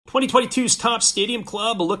2022's Top Stadium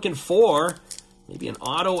Club, looking for maybe an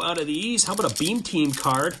auto out of these. How about a Beam Team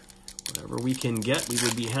card? Whatever we can get, we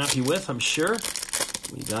would be happy with, I'm sure.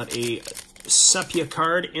 We got a sepia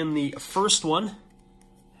card in the first one.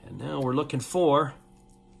 And now we're looking for,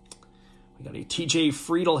 we got a TJ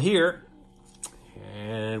Friedel here.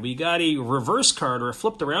 And we got a reverse card, or a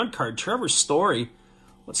flipped around card, Trevor Story.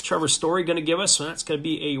 What's Trevor Story going to give us? Well, that's going to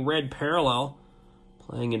be a red parallel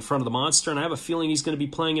playing in front of the monster. And I have a feeling he's going to be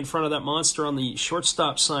playing in front of that monster on the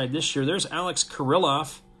shortstop side this year. There's Alex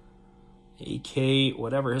Kirilloff, AK,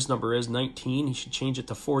 whatever his number is, 19. He should change it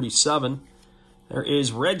to 47. There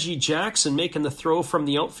is Reggie Jackson making the throw from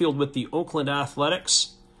the outfield with the Oakland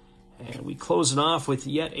Athletics. And we close it off with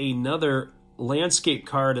yet another landscape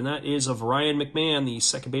card, and that is of Ryan McMahon, the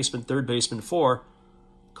second baseman, third baseman for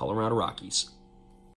Colorado Rockies.